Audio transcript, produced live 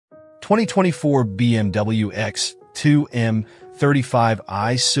2024 BMW X2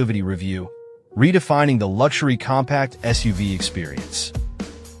 M35i SUVOTY review, redefining the luxury compact SUV experience.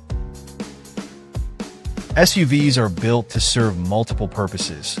 SUVs are built to serve multiple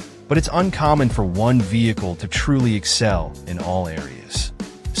purposes, but it's uncommon for one vehicle to truly excel in all areas.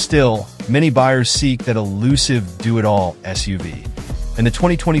 Still, many buyers seek that elusive do-it-all SUV, and the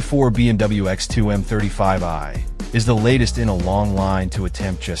 2024 BMW X2 M35i is the latest in a long line to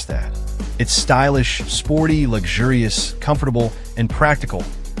attempt just that. It's stylish, sporty, luxurious, comfortable, and practical,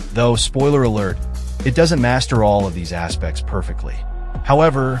 though, spoiler alert, it doesn't master all of these aspects perfectly.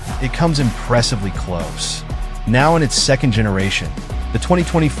 However, it comes impressively close. Now in its second generation, the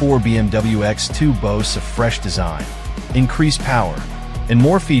 2024 BMW X2 boasts a fresh design, increased power, and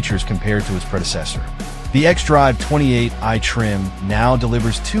more features compared to its predecessor. The xDrive 28i trim now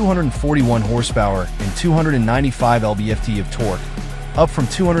delivers 241 horsepower and 295 lb-ft of torque, up from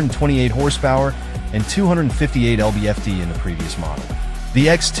 228 horsepower and 258 lb-ft in the previous model. The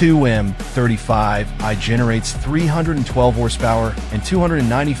X2 M35i generates 312 horsepower and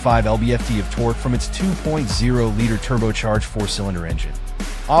 295 lb-ft of torque from its 2.0-liter turbocharged four-cylinder engine,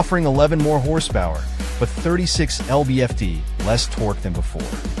 offering 11 more horsepower but 36 lb-ft less torque than before.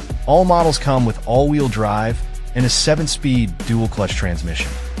 All models come with all-wheel drive and a 7-speed dual-clutch transmission.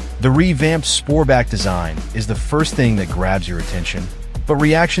 The revamped Sportback design is the first thing that grabs your attention, but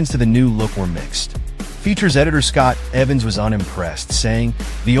reactions to the new look were mixed. Features editor Scott Evans was unimpressed, saying,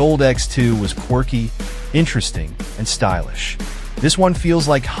 "The old X2 was quirky, interesting, and stylish. This one feels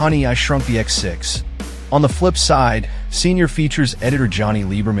like Honey, I Shrunk the X6." On the flip side, senior features editor Johnny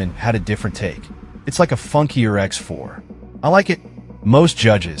Lieberman had a different take. "It's like a funkier X4. I like it." Most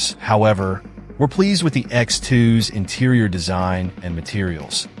judges, however, were pleased with the X2's interior design and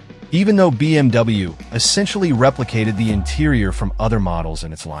materials, even though BMW essentially replicated the interior from other models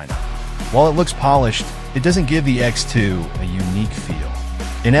in its lineup. While it looks polished, it doesn't give the X2 a unique feel.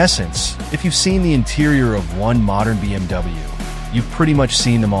 In essence, if you've seen the interior of one modern BMW, you've pretty much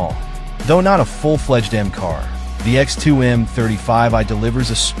seen them all. Though not a full-fledged M car, the X2 M35i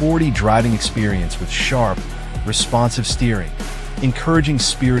delivers a sporty driving experience with sharp, responsive steering, encouraging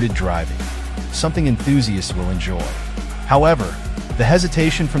spirited driving, something enthusiasts will enjoy. However, the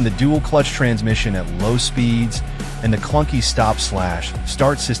hesitation from the dual-clutch transmission at low speeds and the clunky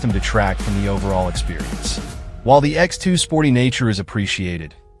stop/start system detract from the overall experience. While the X2's sporty nature is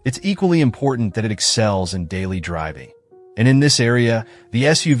appreciated, it's equally important that it excels in daily driving. And in this area, the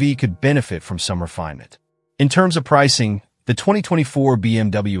SUV could benefit from some refinement. In terms of pricing, the 2024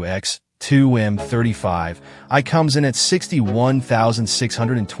 BMW X2 M35i comes in at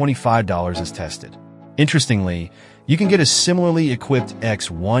 $61,625 as tested. Interestingly, you can get a similarly equipped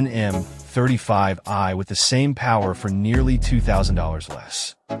X1 M35i with the same power for nearly $2,000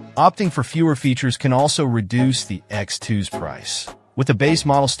 less. Opting for fewer features can also reduce the X2's price, with the base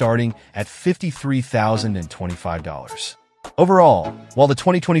model starting at $53,025. Overall, while the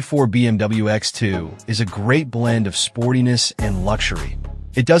 2024 BMW X2 is a great blend of sportiness and luxury,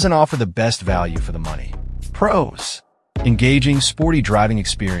 it doesn't offer the best value for the money. Pros: engaging, sporty driving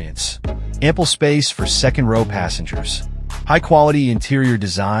experience, ample space for second-row passengers, high-quality interior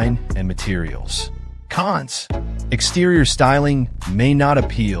design and materials. Cons: exterior styling may not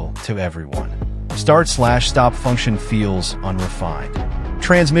appeal to everyone. Start/stop function feels unrefined.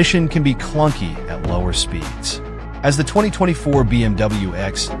 Transmission can be clunky at lower speeds. As the 2024 BMW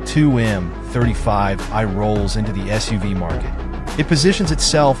X2 M35i rolls into the SUV market, it positions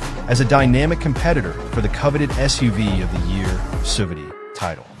itself as a dynamic competitor for the coveted SUV of the Year SUVOTY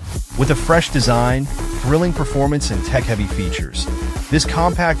title. With a fresh design, thrilling performance, and tech-heavy features, this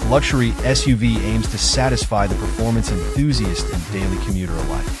compact luxury SUV aims to satisfy the performance enthusiast and daily commuter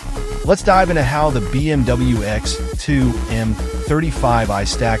alike. Let's dive into how the BMW X2 M35i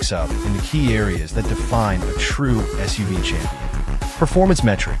stacks up in the key areas that define a true SUV champion. Performance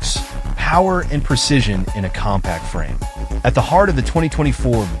metrics: power and precision in a compact frame. At the heart of the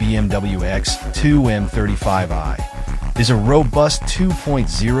 2024 BMW X2 M35i is a robust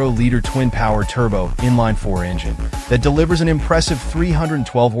 2.0-liter twin-power turbo inline-4 engine that delivers an impressive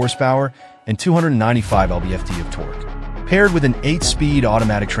 312 horsepower and 295 lb-ft of torque. Paired with an 8-speed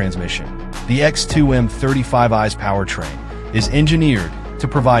automatic transmission, the X2 M35i's powertrain is engineered to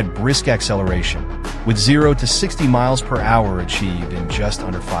provide brisk acceleration, with 0 to 60 miles per hour achieved in just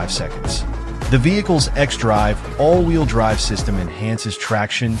under 5 seconds. The vehicle's xDrive all-wheel drive system enhances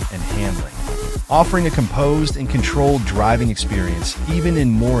traction and handling, offering a composed and controlled driving experience even in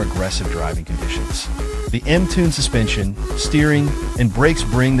more aggressive driving conditions. The M-Tune suspension, steering, and brakes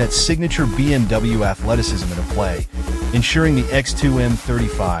bring that signature BMW athleticism into play, ensuring the X2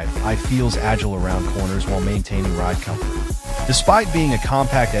 M35i feels agile around corners while maintaining ride comfort. Despite being a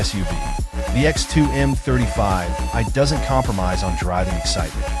compact SUV, the X2 M35i doesn't compromise on driving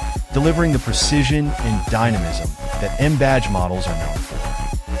excitement, delivering the precision and dynamism that M-Badge models are known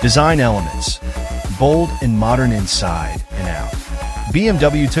for. Design elements: bold and modern inside and out.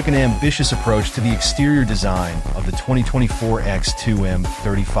 BMW took an ambitious approach to the exterior design of the 2024 X2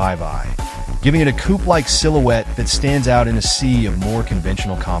 M35i, giving it a coupe-like silhouette that stands out in a sea of more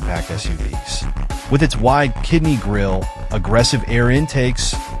conventional compact SUVs. With its wide kidney grille, aggressive air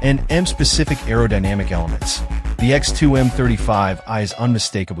intakes, and M-specific aerodynamic elements, the X2 M35i is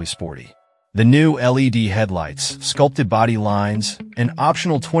unmistakably sporty. The new LED headlights, sculpted body lines, and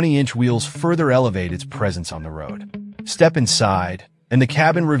optional 20-inch wheels further elevate its presence on the road. Step inside, and the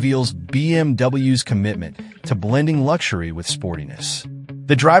cabin reveals BMW's commitment to blending luxury with sportiness.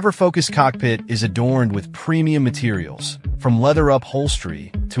 The driver-focused cockpit is adorned with premium materials, from leather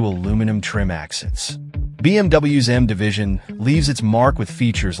upholstery to aluminum trim accents. BMW's M division leaves its mark with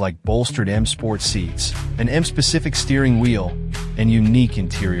features like bolstered M Sport seats, an M-specific steering wheel, and unique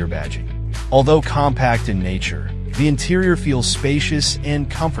interior badging. Although compact in nature, the interior feels spacious and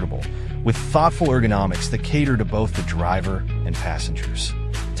comfortable, with thoughtful ergonomics that cater to both the driver and passengers.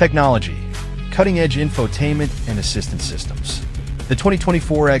 Technology: cutting-edge infotainment and assistance systems. The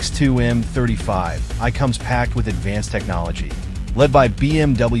 2024 X2 M35i comes packed with advanced technology, led by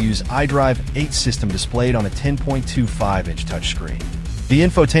BMW's iDrive 8 system displayed on a 10.25-inch touchscreen. The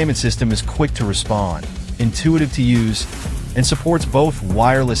infotainment system is quick to respond, intuitive to use, and supports both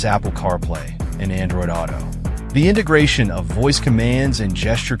wireless Apple CarPlay and Android Auto. The integration of voice commands and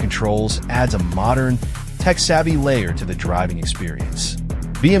gesture controls adds a modern, tech-savvy layer to the driving experience.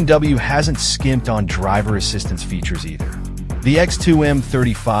 BMW hasn't skimped on driver assistance features either. The X2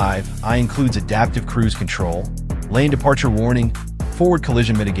 M35i includes adaptive cruise control, lane departure warning, forward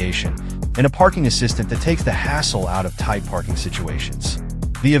collision mitigation, and a parking assistant that takes the hassle out of tight parking situations.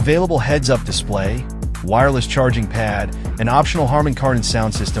 The available heads-up display, wireless charging pad, and optional Harman Kardon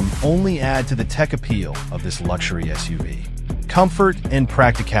sound system only add to the tech appeal of this luxury SUV. Comfort and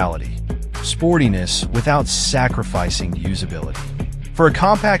practicality. Sportiness without sacrificing usability. For a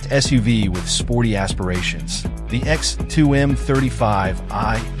compact SUV with sporty aspirations, the X2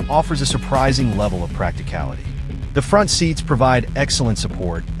 M35i offers a surprising level of practicality. The front seats provide excellent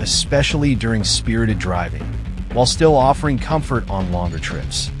support, especially during spirited driving, while still offering comfort on longer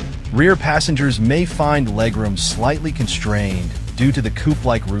trips. Rear passengers may find legroom slightly constrained due to the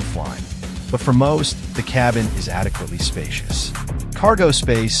coupe-like roofline, but for most, the cabin is adequately spacious. Cargo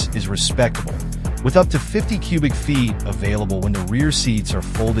space is respectable, with up to 50 cubic feet available when the rear seats are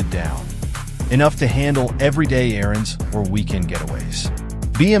folded down, enough to handle everyday errands or weekend getaways.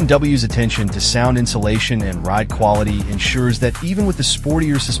 BMW's attention to sound insulation and ride quality ensures that even with the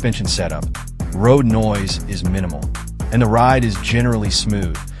sportier suspension setup, road noise is minimal, and the ride is generally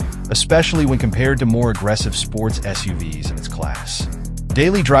smooth, especially when compared to more aggressive sports SUVs in its class.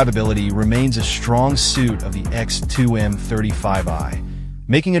 Daily drivability remains a strong suit of the X2 M35i,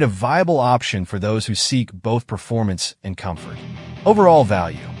 making it a viable option for those who seek both performance and comfort. Overall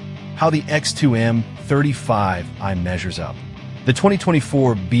value: how the X2 M35i measures up. The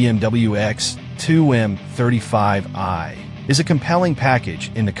 2024 BMW X2 M35i is a compelling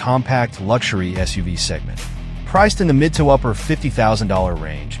package in the compact luxury SUV segment. Priced in the mid to upper $50,000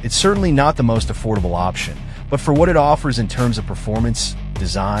 range, it's certainly not the most affordable option, but for what it offers in terms of performance,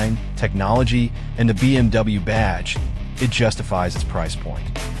 design, technology, and the BMW badge, it justifies its price point.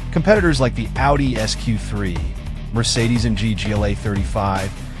 Competitors like the Audi SQ3, Mercedes-AMG GLA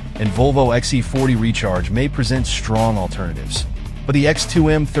 35, and Volvo XC40 Recharge may present strong alternatives, but the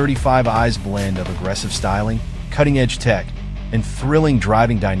X2 M35i's blend of aggressive styling, cutting-edge tech, and thrilling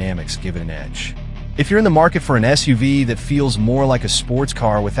driving dynamics give it an edge. If you're in the market for an SUV that feels more like a sports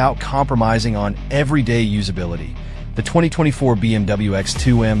car without compromising on everyday usability, the 2024 BMW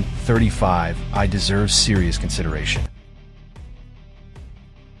X2 M35i deserves serious consideration.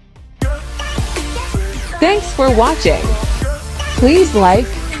 Thanks for watching. Please like,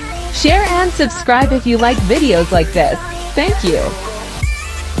 share and subscribe if you like videos like this. Thank you.